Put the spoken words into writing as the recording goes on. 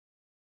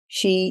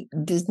She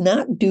does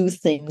not do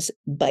things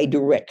by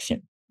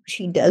direction.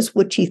 She does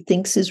what she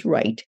thinks is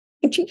right.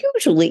 And she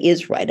usually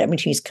is right. I mean,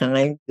 she's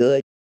kind,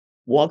 good,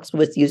 walks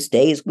with you,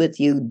 stays with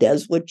you,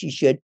 does what you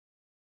should.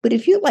 But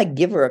if you like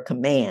give her a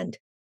command,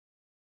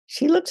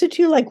 she looks at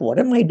you like, what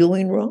am I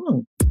doing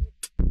wrong?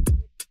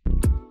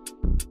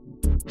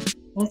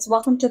 Let's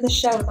welcome to the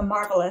show the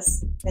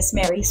marvelous Miss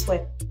Mary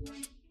Suib.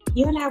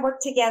 You and I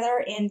worked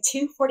together in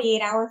two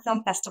 48-hour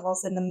film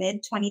festivals in the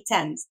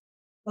mid-2010s.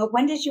 But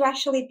when did you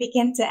actually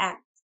begin to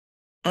act?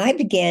 I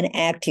began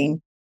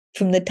acting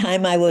from the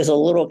time I was a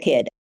little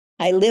kid.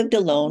 I lived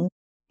alone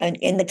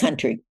in the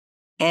country,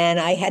 and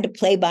I had to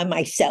play by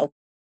myself.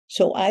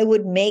 So I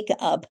would make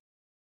up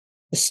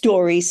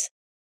stories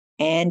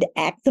and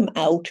act them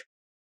out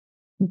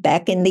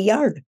back in the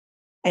yard.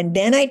 And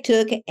then I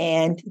took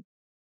and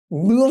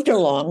moved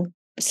along,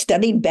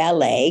 studied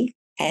ballet,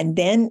 and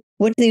then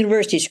went to the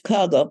University of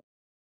Chicago.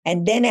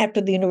 And then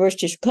after the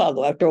University of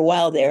Chicago, after a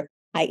while there,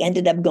 I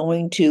ended up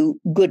going to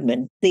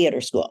Goodman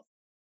Theater School.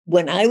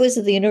 When I was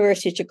at the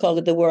University of Chicago,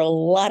 there were a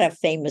lot of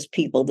famous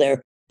people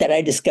there that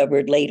I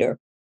discovered later.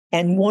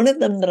 And one of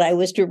them that I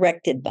was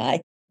directed by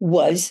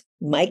was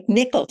Mike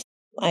Nichols.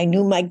 I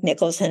knew Mike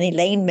Nichols and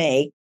Elaine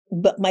May,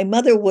 but my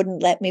mother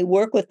wouldn't let me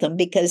work with them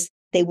because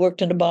they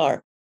worked in a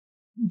bar.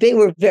 They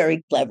were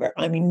very clever.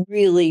 I mean,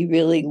 really,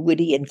 really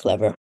witty and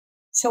clever.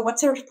 So what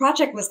sort of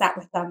project was that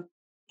with them?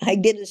 I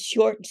did a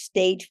short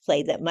stage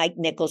play that Mike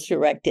Nichols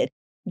directed.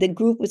 The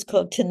group was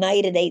called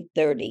Tonight at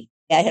 8:30.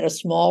 I had a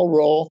small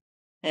role,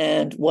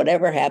 and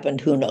whatever happened,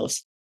 who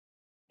knows?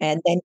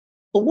 And then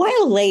a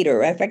while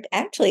later, in fact,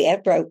 actually,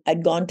 after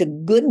I'd gone to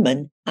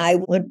Goodman, I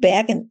went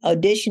back and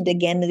auditioned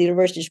again in the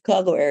University of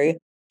Chicago area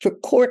for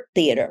court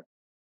theater.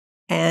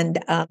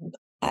 And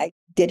I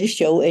did a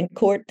show in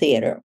court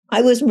theater.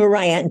 I was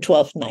Mariah in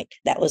Twelfth Night.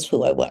 That was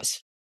who I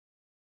was.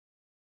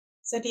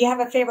 So do you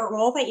have a favorite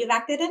role that you've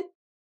acted in?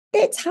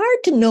 It's hard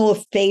to know a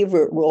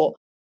favorite role.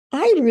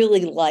 I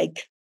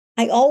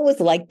always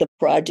like the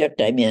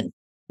project I'm in.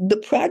 The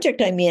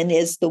project I'm in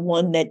is the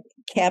one that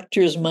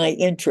captures my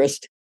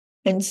interest.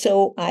 And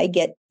so I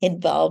get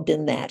involved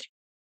in that.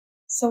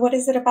 So what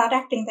is it about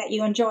acting that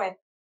you enjoy?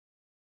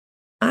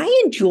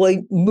 I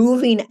enjoy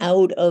moving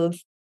out of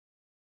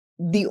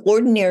the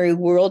ordinary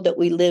world that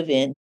we live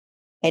in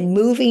and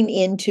moving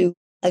into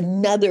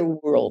another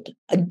world,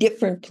 a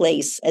different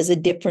place as a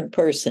different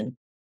person.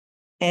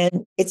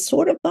 And it's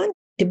sort of fun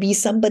to be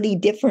somebody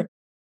different.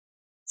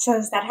 So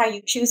is that how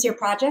you choose your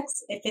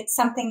projects? If it's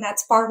something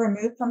that's far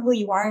removed from who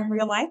you are in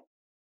real life?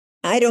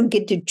 I don't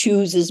get to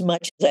choose as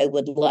much as I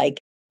would like.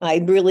 I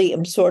really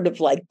am sort of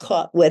like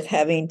caught with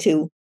having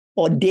to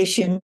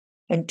audition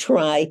and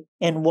try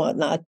and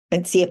whatnot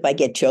and see if I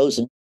get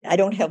chosen. I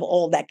don't have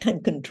all that kind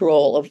of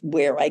control of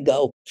where I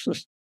go.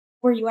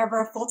 Were you ever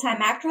a full-time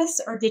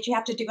actress or did you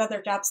have to do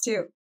other jobs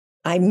too?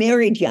 I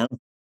married young.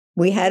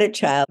 We had a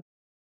child.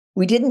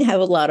 We didn't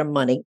have a lot of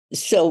money.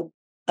 So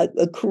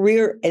a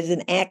career as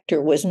an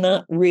actor was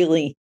not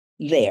really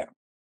there.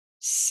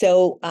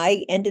 So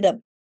I ended up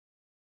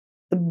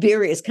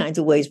various kinds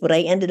of ways, but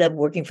I ended up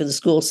working for the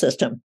school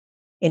system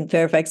in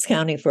Fairfax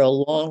County for a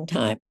long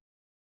time.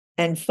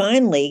 And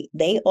finally,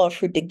 they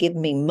offered to give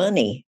me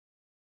money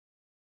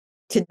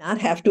to not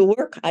have to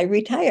work. I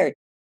retired.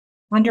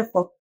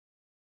 Wonderful.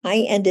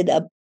 I ended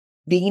up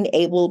being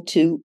able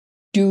to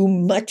do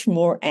much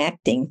more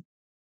acting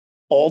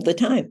all the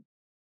time.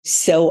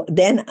 So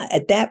then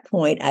at that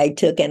point, I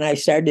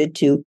started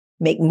to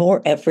make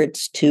more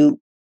efforts to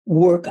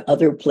work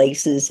other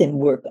places and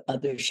work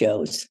other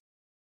shows.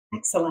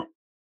 Excellent.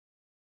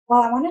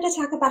 Well, I wanted to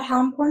talk about how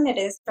important it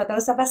is for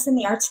those of us in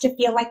the arts to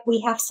feel like we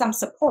have some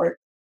support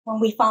when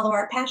we follow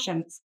our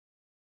passions.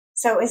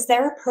 So is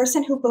there a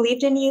person who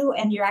believed in you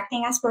and your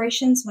acting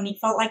aspirations when you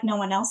felt like no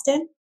one else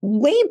did?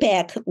 Way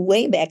back,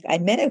 I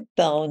met a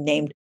fellow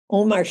named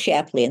Omar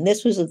Shapley, and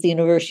this was at the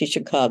University of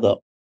Chicago.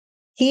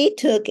 He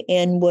took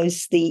and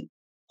was the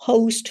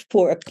host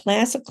for a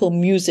classical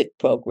music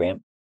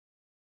program.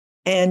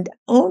 And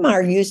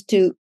Omar we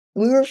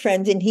were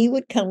friends, and he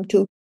would come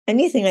to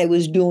anything I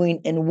was doing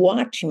and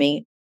watch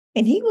me.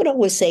 And he would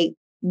always say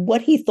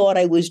what he thought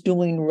I was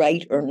doing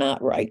right or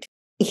not right.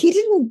 He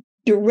didn't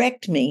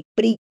direct me,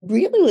 but he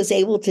really was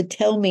able to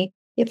tell me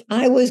if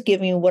I was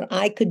giving what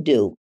I could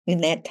do in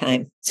that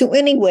time. So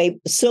anyway,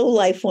 so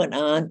life went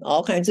on,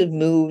 all kinds of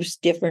moves,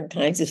 different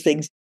kinds of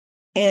things.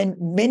 And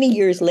many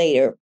years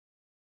later,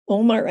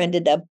 Omar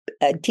ended up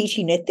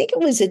teaching, I think it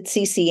was at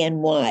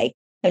CCNY,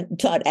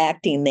 taught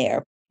acting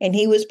there. And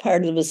he was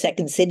part of the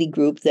Second City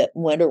group that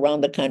went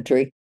around the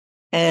country.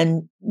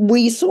 And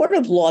we sort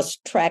of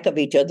lost track of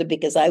each other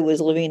because I was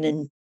living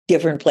in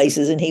different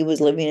places and he was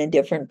living in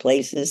different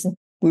places.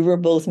 We were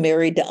both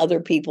married to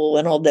other people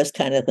and all this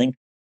kind of thing.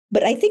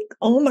 But I think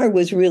Omar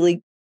was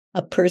really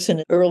a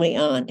person early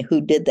on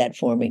who did that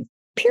for me.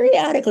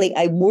 Periodically,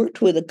 I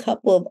worked with a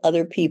couple of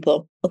other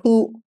people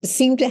who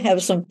seemed to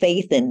have some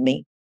faith in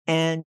me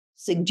and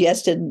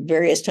suggested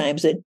various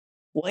times that,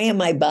 why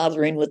am I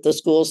bothering with the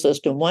school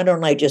system? Why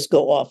don't I just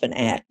go off and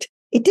act?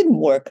 It didn't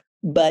work.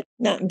 but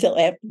not until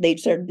after they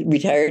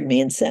retired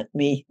me and sent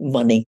me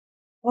money.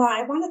 Well,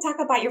 I want to talk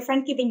about your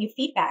friend giving you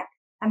feedback.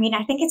 I mean,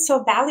 I think it's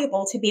so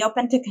valuable to be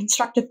open to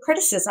constructive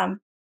criticism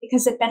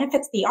because it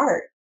benefits the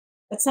art.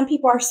 But some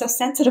people are so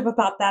sensitive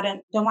about that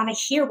and don't want to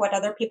hear what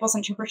other people's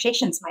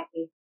interpretations might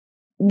be.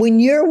 When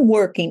you're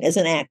working as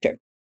an actor,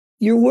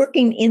 you're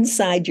working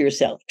inside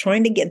yourself,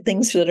 trying to get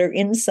things that are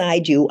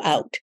inside you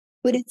out.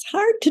 But it's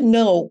hard to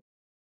know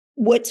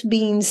what's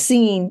being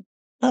seen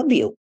of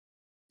you.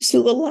 So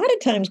a lot of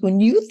times when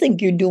you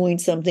think you're doing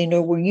something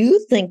or when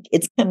you think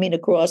it's coming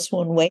across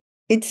one way,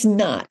 it's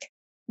not.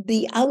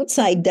 The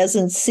outside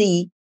doesn't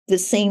see the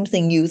same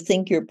thing you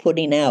think you're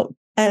putting out.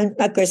 And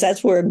of course,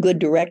 that's where a good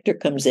director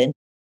comes in.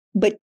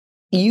 But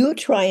you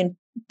try and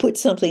put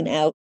something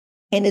out,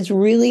 and it's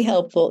really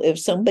helpful if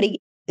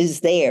somebody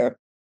is there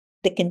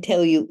that can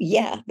tell you,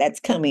 yeah, that's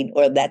coming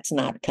or that's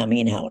not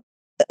coming out.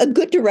 A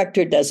good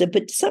director does it,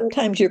 but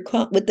sometimes you're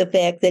caught with the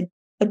fact that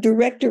a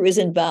director is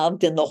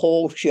involved in the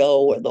whole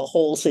show or the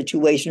whole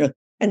situation,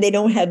 and they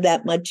don't have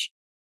that much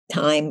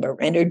time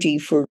or energy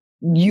for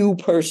you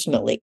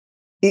personally.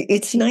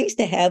 It's nice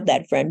to have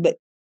that friend, but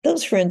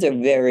those friends are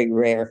very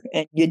rare,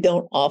 and you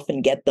don't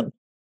often get them.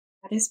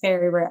 That is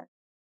very rare.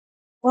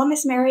 Well,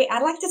 Miss Mary,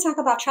 I'd like to talk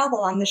about travel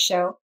on the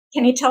show.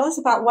 Can you tell us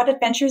about what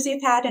adventures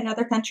you've had in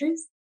other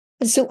countries?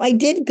 So I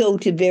did go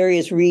to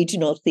various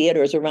regional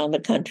theaters around the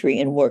country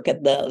and work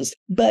at those.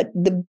 But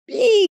the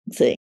big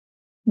thing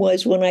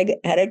was when I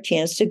had a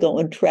chance to go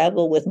and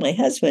travel with my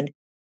husband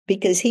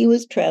because he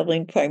was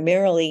traveling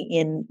primarily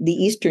in the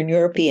Eastern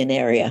European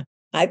area.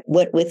 I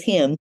went with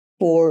him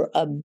for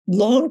a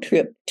long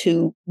trip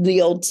to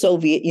the old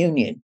Soviet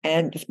Union.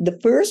 And the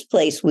first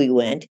place we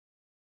went,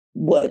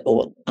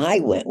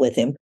 I went with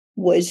him,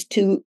 was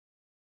to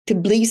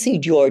Tbilisi,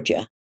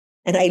 Georgia.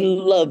 And I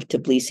love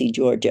Tbilisi,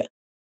 Georgia.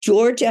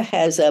 Georgia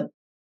has a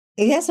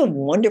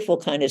wonderful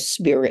kind of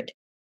spirit.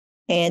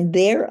 And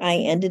there I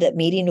ended up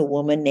meeting a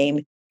woman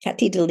named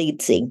Kati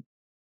Delitsi.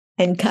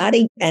 And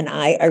Kati and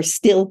I are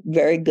still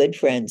very good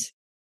friends.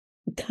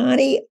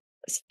 Kati's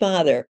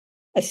father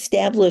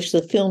established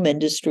the film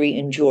industry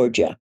in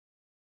Georgia.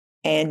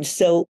 And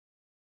so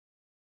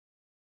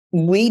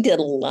we did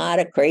a lot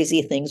of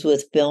crazy things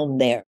with film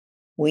there.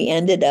 We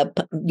ended up,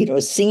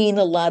 seeing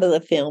a lot of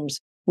the films.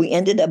 We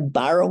ended up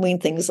borrowing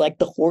things like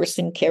the horse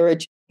and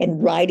carriage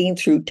and riding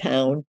through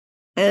town.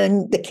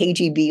 And the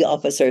KGB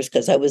officers,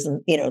 because I was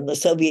in the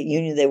Soviet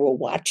Union, they were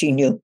watching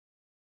you.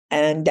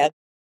 And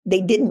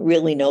they didn't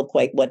really know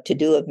quite what to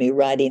do with me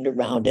riding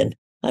around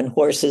on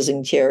horses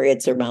and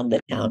chariots around the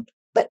town.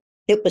 But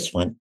it was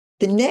fun.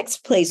 The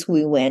next place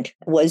we went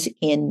was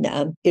in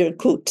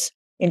Irkutsk,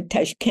 in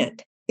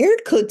Tashkent.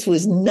 Irkutsk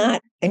was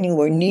not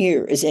anywhere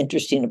near as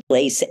interesting a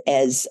place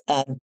as,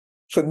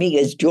 for me,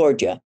 as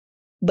Georgia.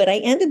 But I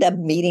ended up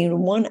meeting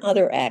one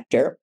other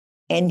actor,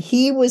 and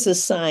I was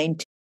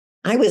assigned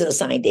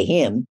to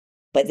him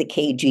by the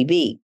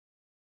KGB,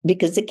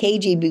 because the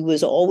KGB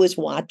was always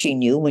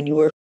watching you when you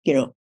were,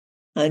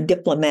 on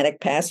diplomatic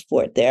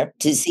passport there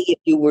to see if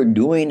you were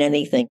doing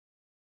anything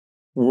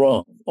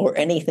wrong or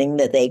anything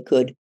that they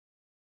could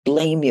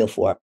blame you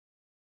for.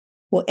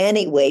 Well,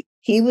 anyway,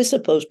 he was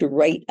supposed to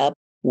write up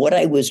what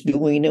I was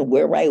doing and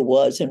where I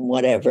was and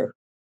whatever.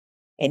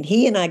 And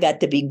he and I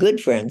got to be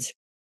good friends.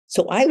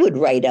 So I would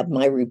write up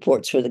my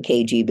reports for the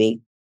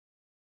KGB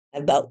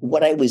about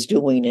what I was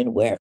doing and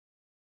where.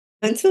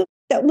 And so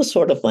that was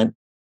sort of fun.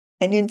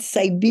 And in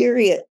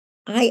Siberia,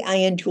 I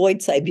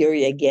enjoyed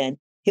Siberia again.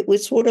 It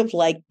was sort of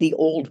like the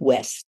Old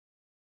West.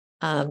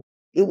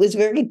 It was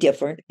very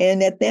different.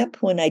 And at that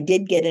point, I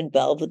did get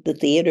involved with the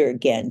theater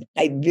again.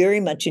 I very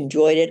much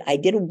enjoyed it. I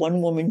did a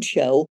one-woman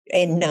show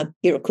in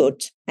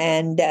Irkutsk,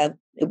 and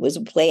it was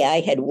a play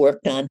I had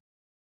worked on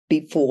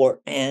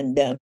before, and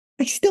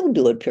I still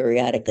do it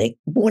periodically.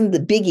 One of the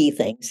biggie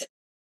things,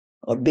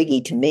 or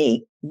biggie to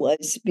me,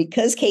 was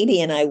because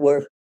Katie and I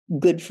were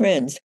good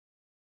friends,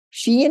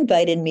 she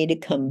invited me to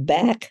come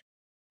back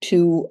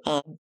to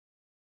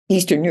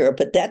Eastern Europe,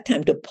 at that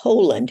time to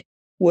Poland,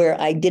 where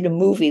I did a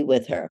movie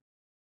with her.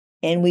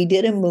 And we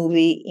did a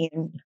movie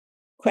in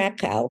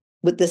Krakow,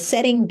 with the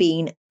setting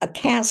being a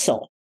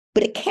castle,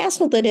 but a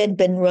castle that had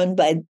been run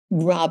by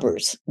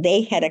robbers.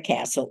 They had a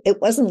castle.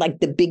 It wasn't like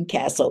the big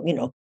castle,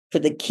 for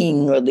the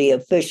king or the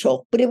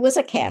official, but it was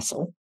a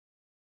castle.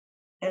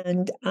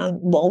 And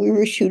while we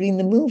were shooting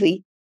the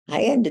movie,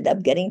 I ended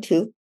up getting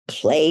to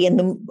play in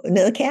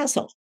the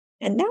castle.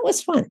 And that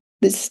was fun.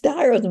 The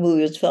star of the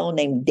movie was a fellow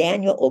named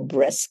Daniel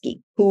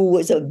Obreski, who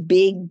was a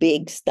big,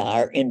 big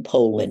star in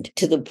Poland,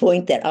 to the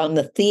point that on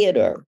the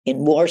theater in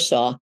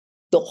Warsaw,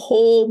 the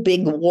whole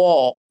big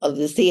wall of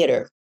the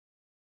theater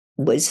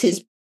was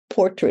his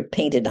portrait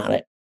painted on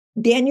it.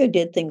 Daniel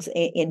did things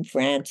in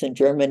France and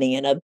Germany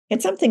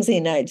and some things in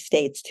the United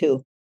States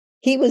too.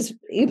 He was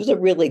a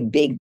really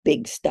big,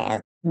 big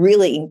star,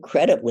 really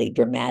incredibly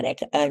dramatic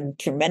and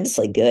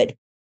tremendously good.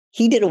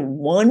 He did a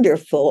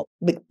wonderful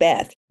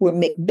Macbeth, where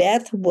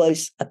Macbeth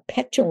was a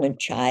petulant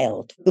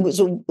child. It was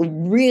a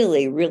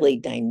really, really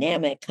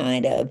dynamic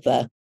kind of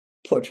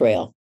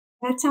portrayal.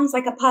 That sounds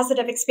like a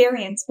positive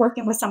experience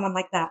working with someone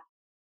like that.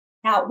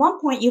 Now, at one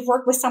point, you've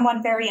worked with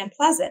someone very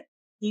unpleasant.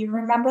 Do you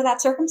remember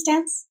that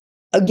circumstance?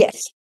 Oh,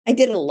 yes. I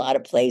did a lot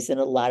of plays in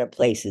a lot of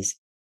places,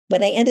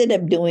 but I ended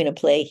up doing a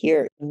play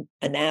here in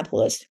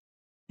Annapolis.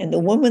 And the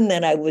woman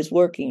that I was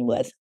working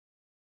with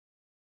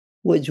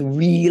was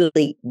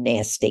really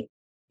nasty.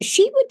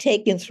 She would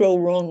take and throw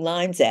wrong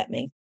lines at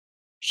me.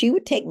 She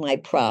would take my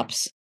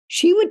props.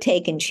 She would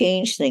take and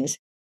change things.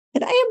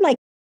 And I am like,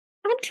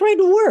 I'm trying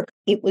to work.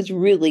 It was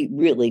really,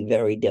 really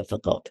very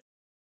difficult.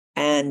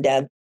 And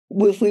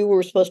if we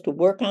were supposed to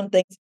work on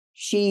things,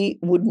 she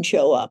wouldn't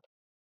show up,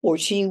 or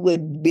she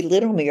would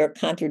belittle me or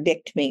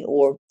contradict me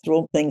or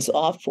throw things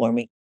off for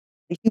me.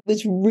 It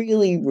was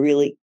really,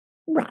 really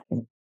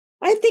rotten.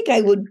 I think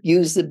I would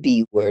use the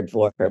B word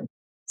for her.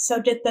 So,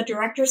 did the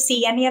director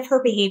see any of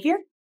her behavior?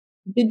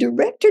 The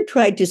director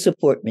tried to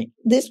support me.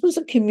 This was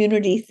a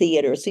community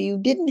theater, so you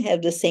didn't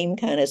have the same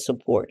kind of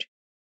support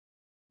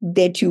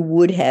that you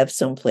would have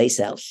someplace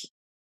else.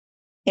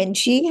 And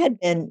she had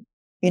been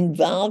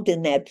involved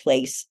in that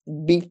place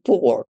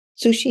before.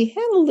 So she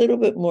had a little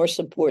bit more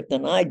support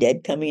than I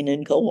did coming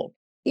in cold.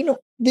 You know,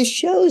 the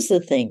show's the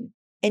thing.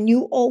 And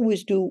you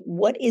always do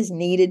what is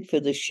needed for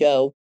the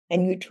show.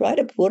 And you try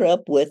to put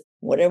up with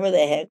whatever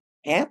the heck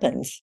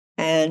happens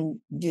and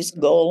just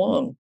go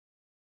along.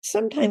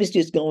 Sometimes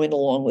just going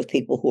along with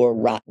people who are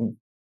rotten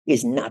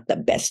is not the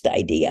best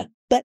idea,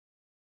 but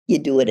you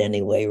do it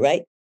anyway,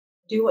 right?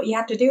 Do what you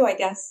have to do, I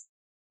guess.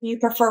 Do you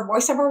prefer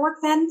voiceover work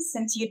then,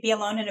 since you'd be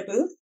alone in a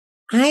booth?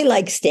 I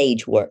like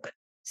stage work.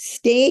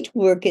 Stage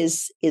work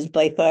is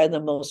by far the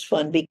most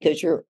fun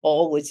because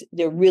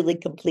they're really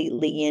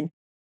completely in,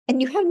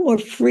 and you have more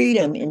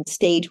freedom in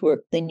stage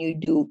work than you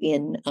do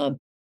in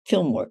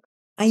film work.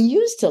 I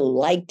used to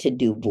like to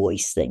do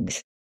voice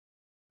things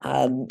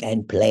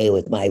and play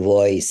with my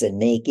voice and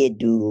make it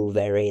do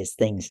various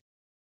things.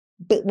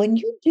 But when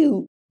you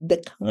do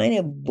the kind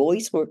of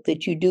voice work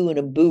that you do in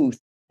a booth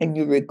and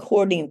you're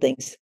recording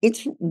things,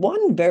 it's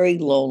one, very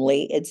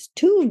lonely, it's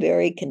two,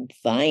 very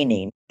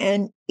confining,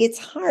 and it's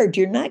hard.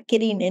 You're not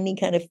getting any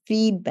kind of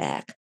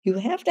feedback. You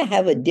have to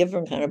have a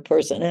different kind of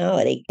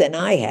personality than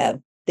I have,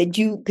 that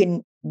you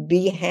can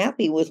be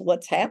happy with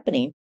what's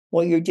happening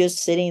while you're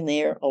just sitting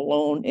there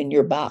alone in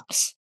your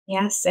box.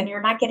 Yes, and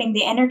you're not getting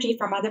the energy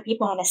from other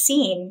people in a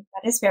scene.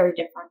 That is very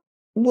different.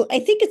 Well, I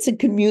think it's a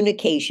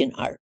communication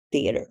art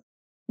theater.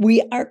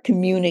 We are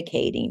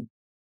communicating.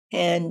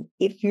 And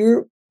if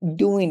you're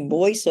doing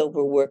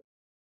voiceover work,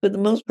 for the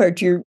most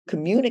part, you're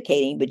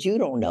communicating, but you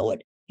don't know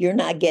it. You're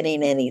not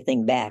getting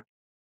anything back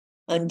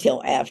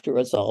until after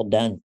it's all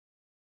done.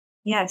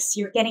 Yes,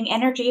 you're getting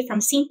energy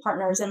from scene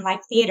partners in live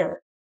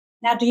theater.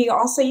 Now, do you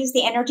also use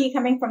the energy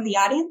coming from the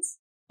audience?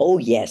 Oh,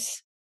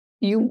 yes.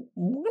 You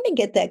want to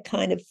get that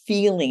kind of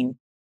feeling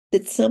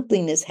that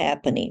something is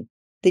happening,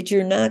 that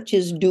you're not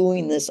just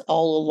doing this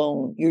all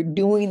alone. You're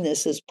doing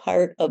this as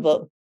part of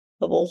a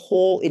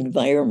whole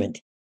environment.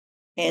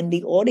 And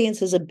the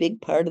audience is a big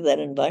part of that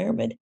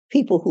environment.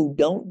 People who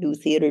don't do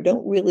theater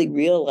don't really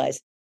realize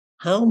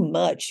how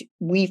much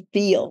we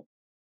feel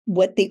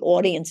what the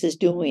audience is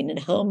doing and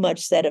how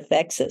much that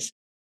affects us.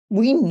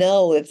 We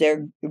know if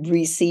they're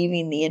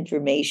receiving the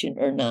information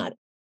or not.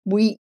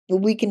 We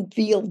can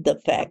feel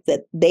the fact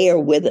that they are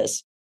with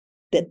us,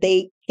 that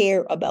they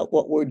care about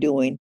what we're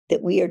doing,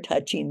 that we are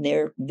touching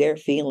their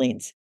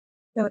feelings.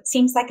 So it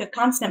seems like a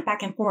constant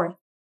back and forth.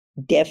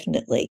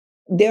 Definitely.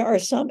 There are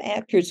some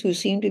actors who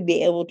seem to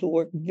be able to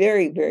work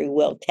very, very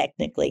well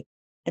technically,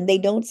 and they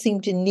don't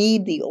seem to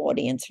need the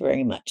audience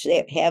very much.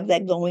 They have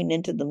that going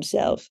into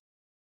themselves.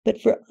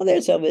 But for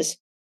others of us,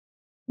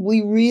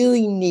 we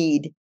really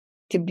need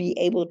to be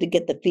able to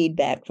get the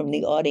feedback from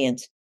the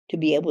audience to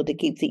be able to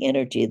keep the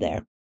energy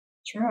there.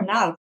 True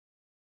enough.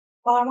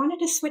 Well, I wanted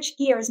to switch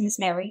gears, Miss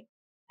Mary.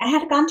 I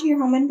had gone to your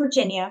home in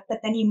Virginia, but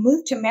then you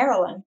moved to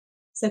Maryland.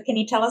 So can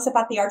you tell us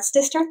about the Arts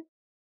District?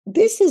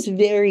 This is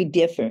very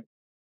different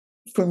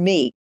for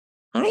me.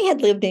 I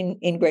had lived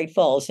in Great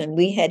Falls, and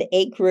we had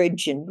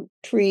acreage and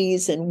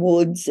trees and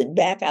woods and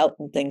back out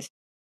and things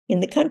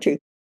in the country.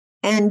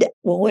 And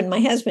when my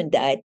husband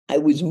died, I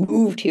was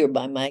moved here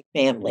by my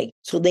family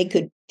so they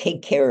could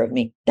take care of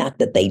me. Not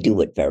that they do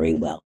it very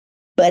well.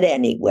 But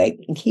anyway,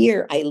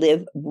 here I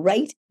live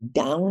right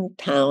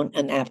downtown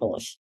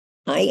Annapolis.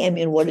 I am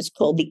in what is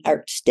called the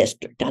Arts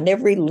District. On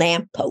every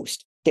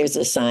lamppost, there's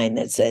a sign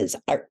that says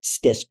Arts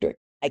District.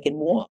 I can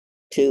walk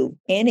to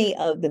any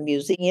of the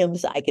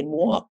museums. I can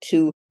walk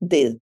to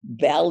the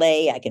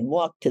ballet. I can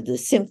walk to the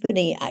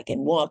symphony. I can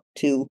walk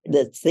to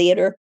the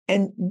theater.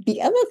 And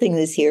the other thing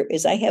this here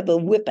is I have a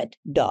whippet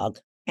dog,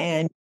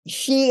 and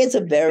she is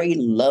a very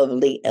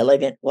lovely,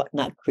 elegant,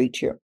 whatnot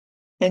creature.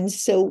 And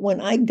so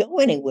when I go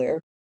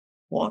anywhere,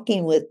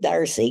 walking with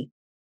Darcy,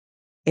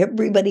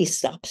 everybody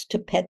stops to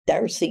pet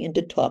Darcy and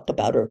to talk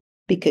about her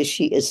because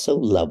she is so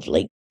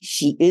lovely.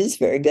 She is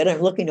very good.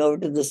 I'm looking over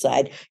to the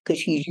side because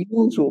she's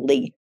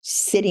usually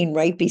sitting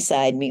right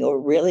beside me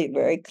or really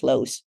very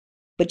close,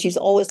 but she's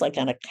always like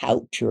on a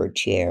couch or a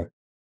chair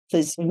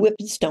because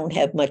whippets don't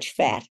have much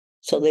fat.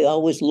 So they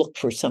always look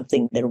for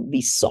something that'll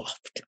be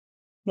soft.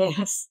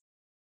 Yes.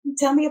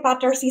 Tell me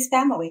about Darcy's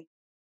family.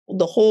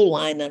 The whole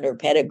line on her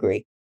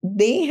pedigree,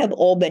 they have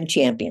all been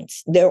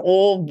champions. They're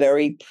all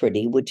very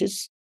pretty, which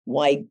is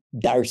why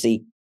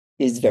Darcy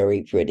is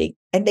very pretty.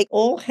 And they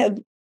all have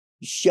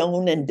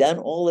shown and done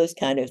all this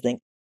kind of thing.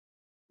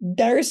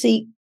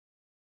 Darcy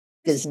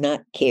does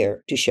not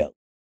care to show.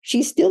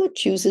 She still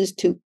chooses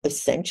to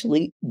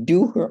essentially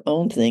do her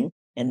own thing.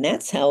 And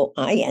that's how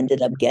I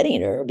ended up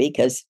getting her,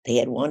 because they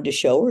had wanted to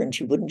show her and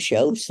she wouldn't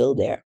show. So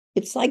there.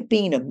 It's like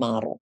being a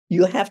model.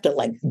 You have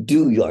to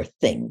do your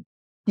thing.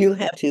 You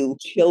have to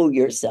show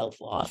yourself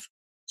off.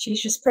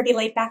 She's just pretty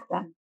laid back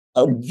then.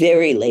 Oh,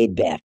 very laid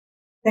back.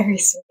 Very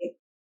sweet.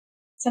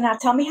 So now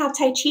tell me how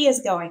Tai Chi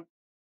is going.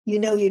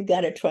 You've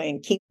got to try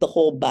and keep the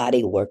whole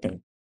body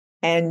working.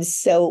 And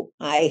so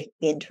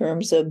in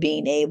terms of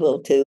being able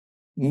to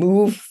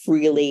move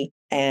freely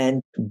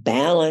and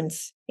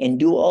balance and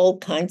do all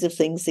kinds of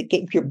things that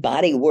keep your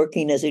body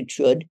working as it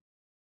should,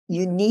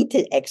 you need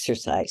to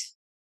exercise.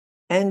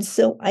 And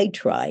so I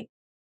try.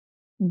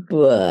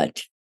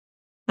 But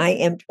I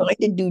am trying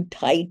to do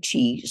Tai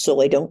Chi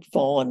so I don't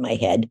fall on my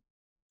head.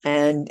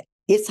 And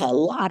it's a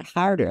lot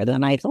harder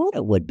than I thought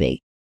it would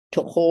be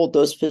to hold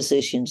those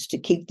positions, to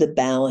keep the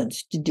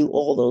balance, to do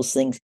all those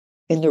things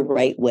in the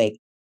right way.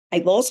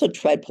 I've also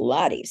tried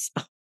Pilates.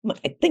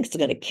 I think it's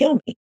going to kill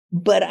me,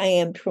 but I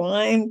am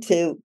trying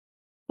to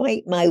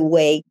fight my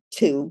way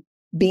to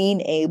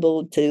being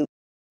able to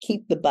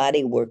keep the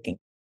body working.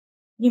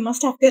 You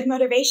must have good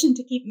motivation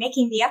to keep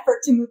making the effort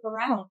to move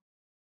around.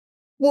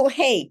 Well,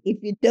 hey, if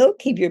you don't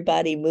keep your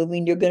body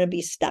moving, you're going to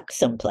be stuck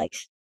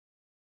someplace.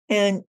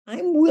 And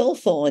I'm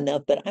willful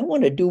enough that I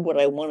want to do what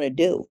I want to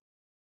do.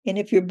 And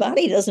if your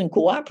body doesn't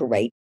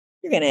cooperate,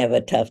 you're going to have a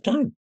tough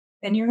time.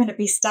 Then you're going to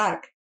be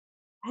stuck.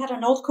 I had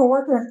an old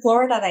coworker in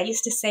Florida that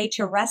used to say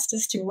to rest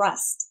is to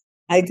rust.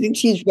 I think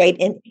she's right.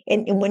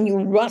 And when you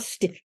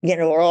rust, it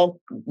all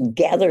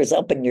gathers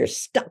up and you're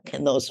stuck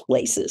in those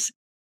places.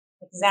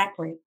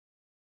 Exactly.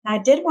 Now, I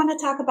did want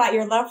to talk about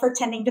your love for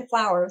tending to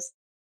flowers.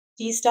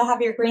 Do you still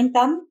have your green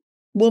thumb?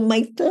 Well,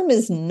 my thumb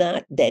is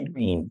not that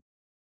green,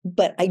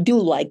 but I do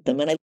like them.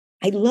 And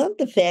I love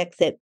the fact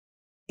that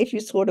if you're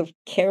sort of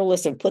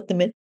careless and put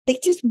them in, they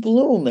just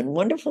bloom and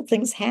wonderful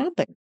things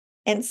happen.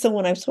 And so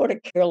when I'm sort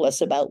of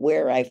careless about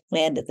where I've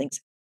planted things,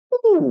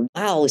 oh,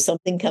 wow,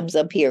 something comes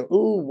up here.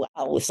 Oh,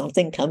 wow,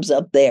 something comes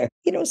up there.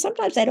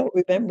 Sometimes I don't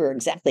remember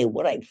exactly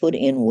what I put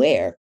in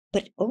where,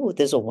 but oh,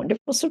 there's a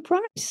wonderful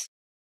surprise.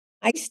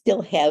 I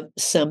still have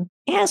some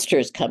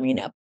asters coming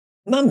up.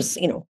 Mums,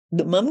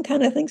 the mum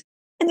kind of things.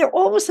 And they're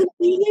all of a sudden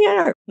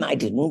there. I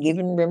didn't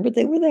even remember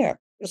they were there.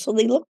 So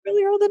they look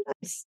really, really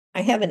nice.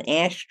 I have an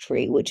ash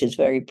tree, which is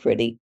very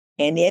pretty.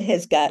 And it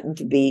has gotten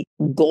to be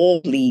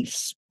gold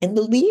leaves. And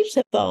the leaves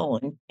have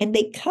fallen and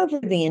they cover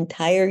the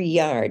entire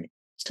yard.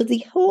 So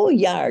the whole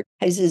yard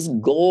has this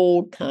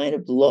gold kind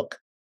of look.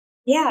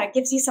 Yeah, it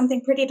gives you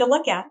something pretty to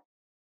look at.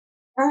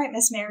 All right,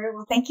 Miss Mary.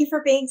 Well, thank you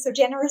for being so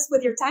generous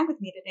with your time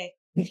with me today.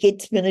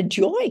 It's been a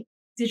joy.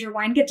 Did your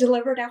wine get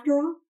delivered after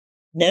all?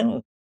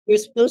 No,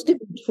 there's supposed to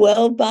be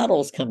 12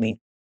 bottles coming.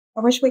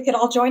 I wish we could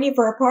all join you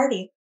for a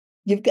party.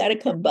 You've got to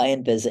come by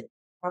and visit.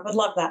 I would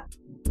love that.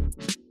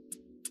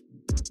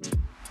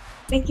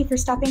 Thank you for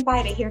stopping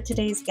by to hear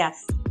today's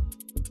guest.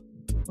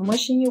 I'm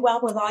wishing you well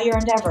with all your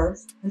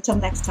endeavors. Until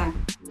next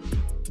time.